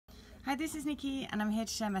Hi, this is Nikki, and I'm here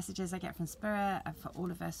to share messages I get from Spirit and for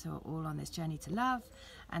all of us who are all on this journey to love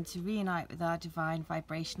and to reunite with our divine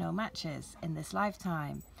vibrational matches in this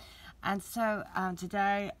lifetime. And so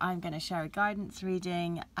today I'm going to share a guidance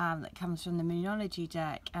reading that comes from the Moonology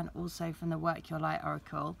deck and also from the Work Your Light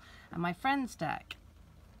Oracle and my friend's deck.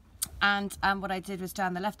 And what I did was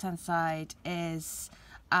down the left-hand side is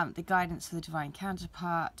the guidance for the divine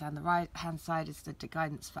counterpart. Down the right-hand side is the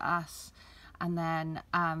guidance for us. And then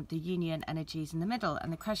the union energies in the middle.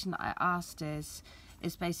 And the question that I asked is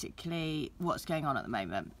basically what's going on at the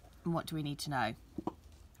moment and what do we need to know.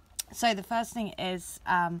 So the first thing is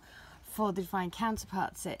for the divine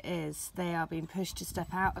counterparts, they are being pushed to step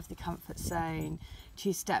out of the comfort zone,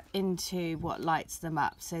 to step into what lights them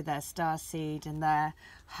up. So their starseed and their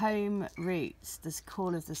home roots, this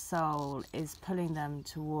call of the soul, is pulling them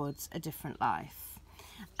towards a different life.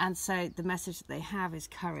 And so the message that they have is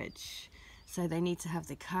courage. So they need to have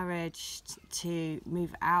the courage to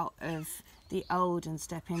move out of the old and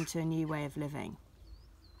step into a new way of living.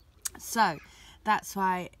 So that's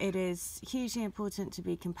why it is hugely important to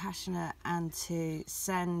be compassionate and to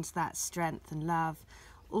send that strength and love.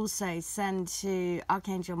 Also send to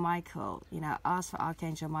Archangel Michael, ask for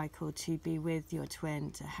Archangel Michael to be with your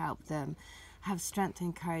twin to help them have strength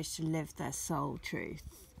and courage to live their soul truth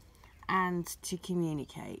and to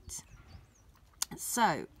communicate.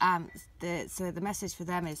 So the message for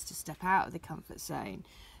them is to step out of the comfort zone,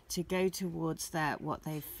 to go towards what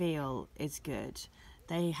they feel is good.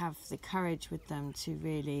 They have the courage with them to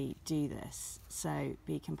really do this, so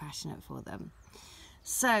be compassionate for them.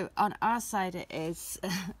 So on our side it is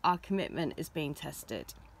our commitment is being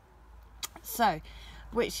tested. So,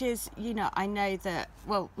 which is, I know that,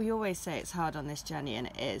 well, we always say it's hard on this journey, and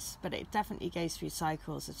it is, but it definitely goes through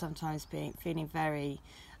cycles of sometimes feeling very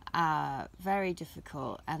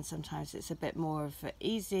difficult, and sometimes it's a bit more of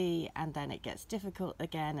easy, and then it gets difficult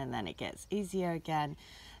again, and then it gets easier again,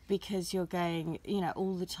 because you're going,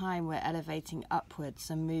 all the time we're elevating upwards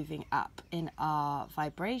and moving up in our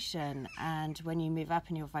vibration. And when you move up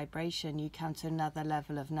in your vibration, you come to another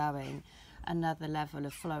level of knowing, another level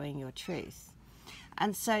of following your truth.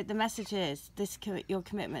 And so the message is your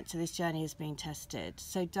commitment to this journey is being tested.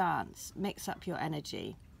 So dance, mix up your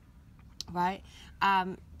energy. Right?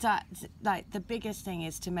 The biggest thing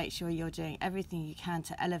is to make sure you're doing everything you can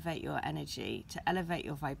to elevate your energy, to elevate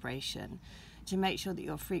your vibration, to make sure that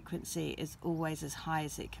your frequency is always as high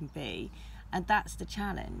as it can be. And that's the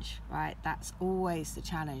challenge, right? That's always the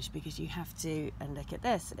challenge, because you have to, and look at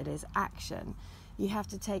this, it is action. You have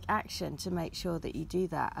to take action to make sure that you do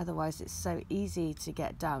that. Otherwise, it's so easy to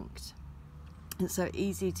get dunked. It's so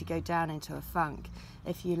easy to go down into a funk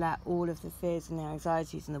if you let all of the fears and the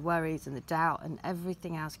anxieties and the worries and the doubt and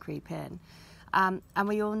everything else creep in. And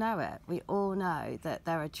we all know it. We all know that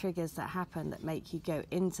there are triggers that happen that make you go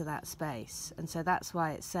into that space. And so that's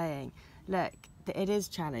why it's saying, look, it is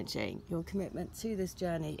challenging. Your commitment to this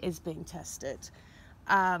journey is being tested.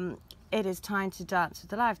 It is time to dance with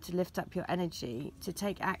the life, to lift up your energy, to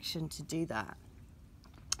take action to do that.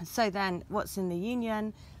 So then what's in the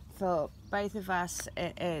union for both of us,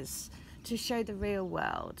 it is to show the real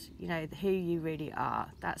world, who you really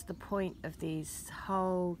are. That's the point of these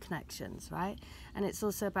whole connections, right? And it's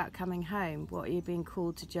also about coming home, what you're being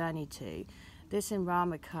called to journey to. This in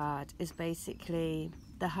Rama card is basically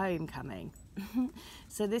the homecoming.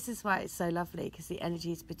 So this is why it's so lovely, because the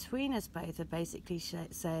energies between us both are basically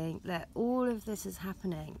saying that all of this is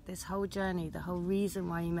happening, this whole journey, the whole reason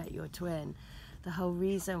why you met your twin, the whole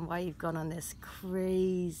reason why you've gone on this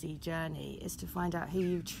crazy journey is to find out who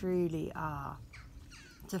you truly are,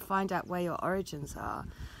 to find out where your origins are,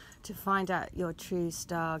 to find out your true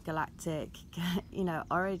star galactic,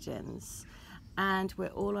 origins. And we're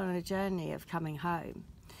all on a journey of coming home.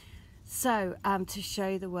 So to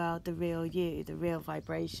show the world the real you, the real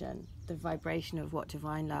vibration, the vibration of what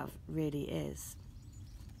divine love really is.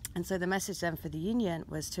 And so the message then for the union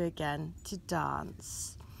was to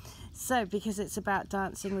dance. So, because it's about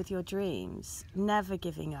dancing with your dreams, never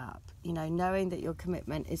giving up, knowing that your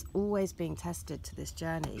commitment is always being tested to this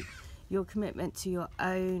journey. Your commitment to your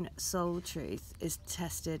own soul truth is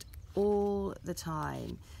tested all the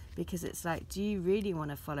time, because it's like, do you really want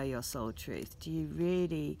to follow your soul truth? Do you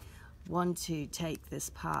really want to take this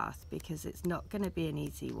path? Because it's not going to be an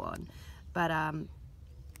easy one, but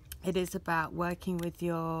it is about working with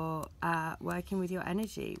your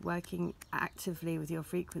energy, working actively with your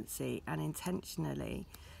frequency and intentionally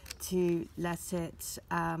to let it,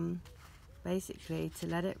 to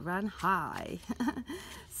let it run high.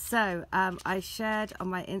 So I shared on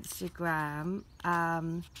my Instagram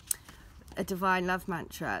a divine love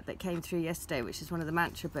mantra that came through yesterday, which is one of the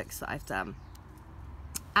mantra books that I've done.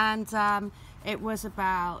 And it was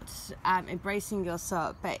about embracing your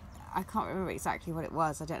soul, but I can't remember exactly what it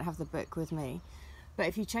was. I don't have the book with me. But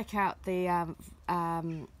if you check out the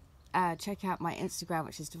check out my Instagram,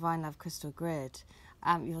 which is Divinelovecrystalgrid,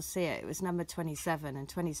 you'll see it. It was number 27, and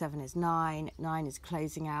 27 is 9. 9 is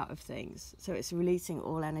closing out of things. So it's releasing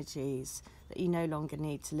all energies that you no longer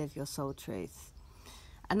need to live your soul truth.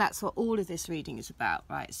 And that's what all of this reading is about,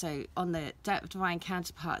 right? So on the divine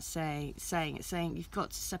counterpart it's saying you've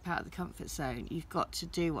got to step out of the comfort zone. You've got to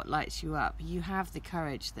do what lights you up. You have the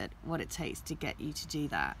courage, that what it takes to get you to do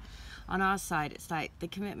that. On our side, it's like the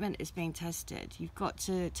commitment is being tested. You've got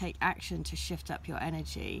to take action to shift up your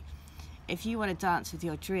energy. If you want to dance with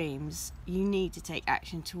your dreams, you need to take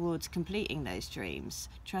action towards completing those dreams,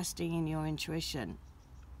 trusting in your intuition,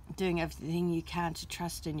 doing everything you can to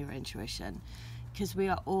trust in your intuition. Because we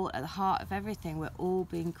are all at the heart of everything. We're all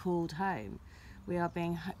being called home. We are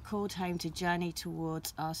being called home to journey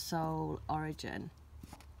towards our soul origin.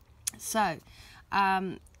 So,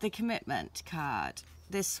 the commitment card,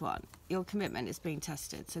 this one, your commitment is being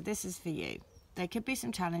tested. So this is for you. There could be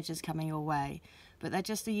some challenges coming your way, but they're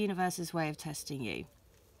just the universe's way of testing you.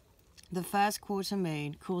 The first quarter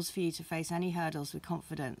moon calls for you to face any hurdles with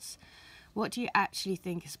confidence. What do you actually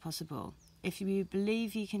think is possible? If you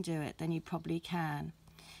believe you can do it, then you probably can.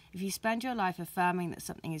 If you spend your life affirming that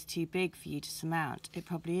something is too big for you to surmount, it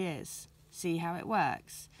probably is. See how it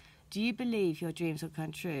works. Do you believe your dreams will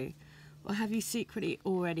come true, or have you secretly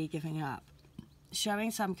already given up? Showing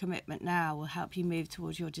some commitment now will help you move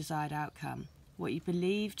towards your desired outcome. What you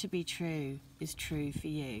believe to be true is true for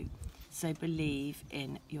you. So believe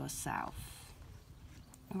in yourself.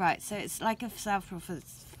 Right, so it's like a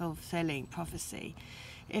self-fulfilling prophecy.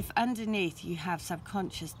 If underneath you have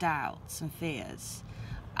subconscious doubts and fears,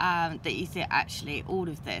 that you think actually all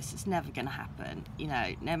of this is never going to happen,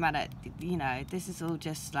 no matter, this is all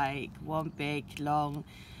just like one big long,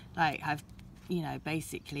 like I've,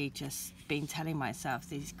 basically just been telling myself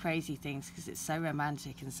these crazy things because it's so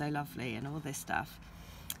romantic and so lovely and all this stuff.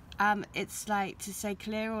 It's like to say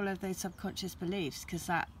clear all of those subconscious beliefs, because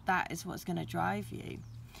that is what's going to drive you.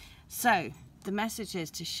 So the message is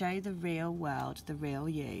to show the real world the real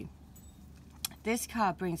you. This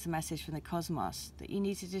card brings the message from the cosmos that you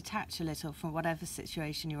need to detach a little from whatever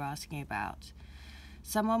situation you're asking about.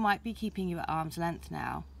 Someone might be keeping you at arm's length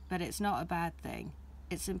now, but it's not a bad thing.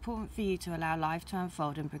 It's important for you to allow life to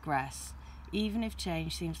unfold and progress, even if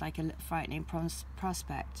change seems like a frightening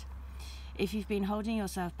prospect. If you've been holding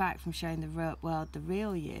yourself back from showing the real world the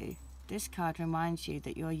real you, this card reminds you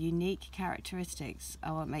that your unique characteristics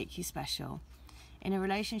are what make you special. In a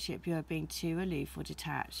relationship, you are being too aloof or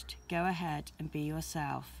detached. Go ahead and be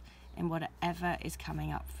yourself in whatever is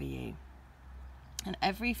coming up for you. And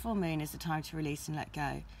every full moon is a time to release and let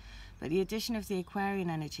go. But the addition of the Aquarian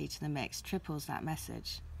energy to the mix triples that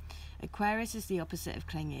message. Aquarius is the opposite of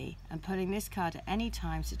clingy, and pulling this card at any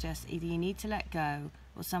time suggests either you need to let go,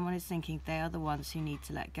 or someone is thinking they are the ones who need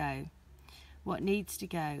to let go. What needs to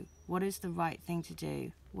go? What is the right thing to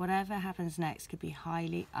do? Whatever happens next could be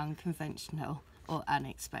highly unconventional or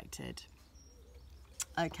unexpected.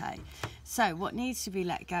 Okay, so what needs to be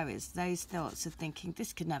let go is those thoughts of thinking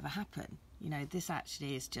this could never happen. This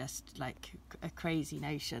actually is just like a crazy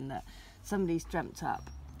notion that somebody's dreamt up.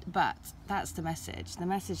 But that's the message. The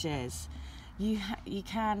message is you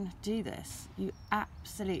can do this. You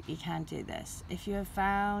absolutely can do this. If you have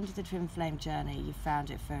found the twin flame journey, you've found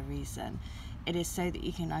it for a reason. It is so that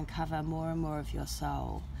you can uncover more and more of your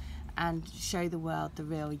soul and show the world the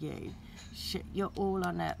real you. We're all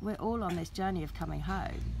on this journey of coming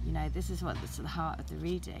home. This is what's at the heart of the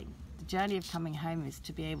reading. The journey of coming home is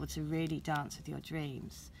to be able to really dance with your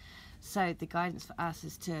dreams. So the guidance for us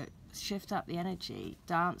is to shift up the energy,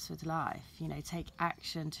 dance with life, take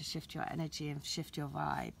action to shift your energy and shift your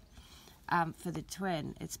vibe. For the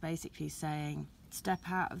twin, it's basically saying, step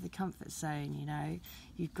out of the comfort zone,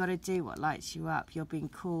 you've got to do what lights you up. You're being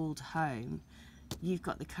called home. You've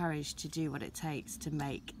got the courage to do what it takes to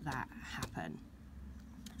make that happen.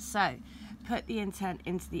 So put the intent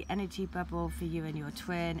into the energy bubble for you and your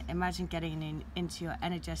twin. Imagine getting into your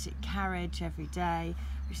energetic carriage every day,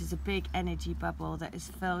 which is a big energy bubble that is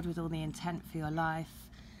filled with all the intent for your life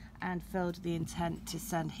and filled with the intent to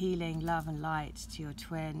send healing, love and light to your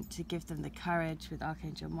twin, to give them the courage with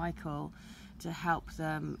Archangel Michael to help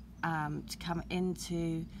them to come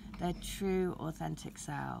into their true, authentic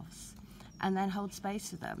selves. And then hold space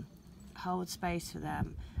for them. Hold space for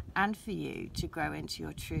them and for you to grow into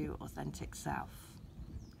your true, authentic self.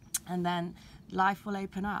 And then life will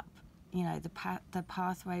open up. you know, the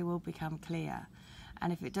pathway will become clear.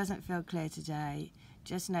 And if it doesn't feel clear today,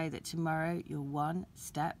 just know that tomorrow you're one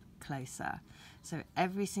step closer. So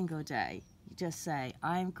every single day, you just say,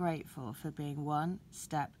 I'm grateful for being one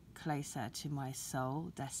step closer to my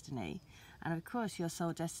soul destiny. And of course, your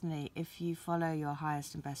soul destiny, if you follow your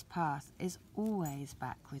highest and best path, is always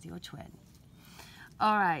back with your twin.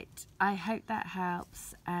 All right, I hope that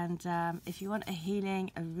helps. And if you want a healing,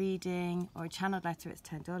 a reading, or a channeled letter, it's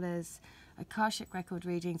 $10. Akashic record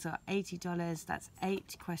readings are $80. That's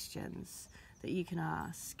 8 questions that you can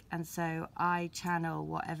ask. And so I channel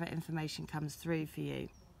whatever information comes through for you.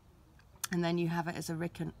 And then you have it as a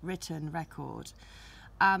written record.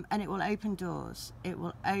 And it will open doors. It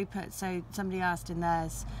will open. So somebody asked in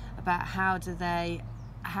theirs about how do they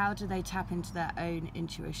tap into their own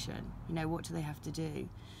intuition? You know, what do they have to do?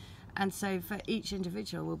 And so for each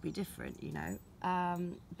individual will be different, you know.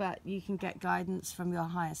 But you can get guidance from your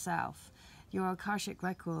higher self. Your Akashic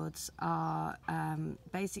records are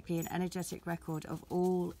basically an energetic record of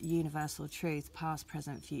all universal truth, past,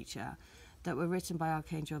 present, future, that were written by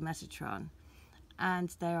Archangel Metatron.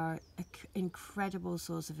 And they are an incredible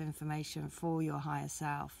source of information for your higher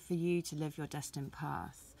self, for you to live your destined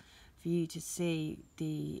path, for you to see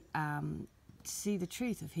the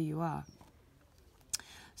truth of who you are.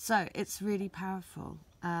 So it's really powerful.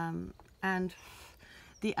 And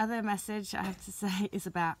the other message I have to say is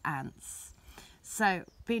about ants. So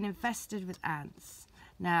being infested with ants.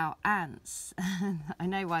 Now ants, I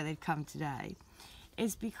know why they've come today,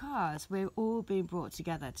 is because we're all being brought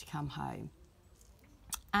together to come home.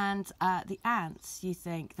 And the ants, you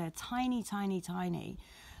think they're tiny, tiny, tiny.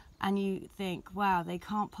 And you think, wow, they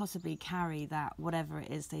can't possibly carry that, whatever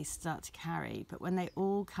it is they start to carry. But when they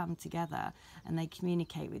all come together and they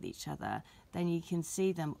communicate with each other, then you can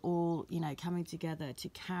see them all, you know, coming together to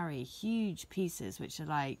carry huge pieces, which are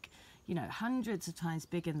like, you know, hundreds of times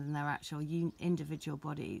bigger than their actual individual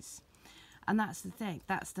bodies. And that's the thing,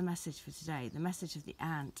 that's the message for today. The message of the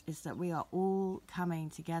ant is that we are all coming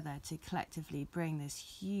together to collectively bring this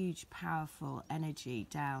huge, powerful energy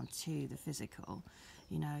down to the physical,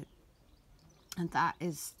 you know. And that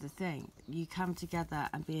is the thing. You come together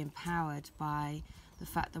and be empowered by the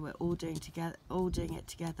fact that we're all doing it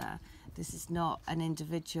together. This is not an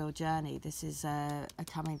individual journey. This is a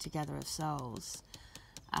coming together of souls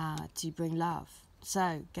to bring love.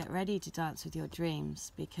 So get ready to dance with your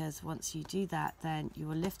dreams, because once you do that, then you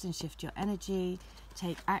will lift and shift your energy,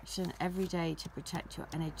 take action every day to protect your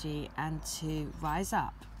energy and to rise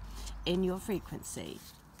up in your frequency,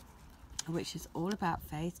 which is all about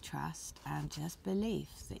faith, trust, and just belief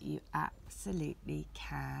that you absolutely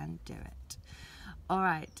can do it. All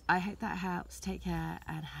right, I hope that helps. Take care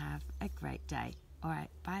and have a great day. All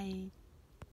right, bye.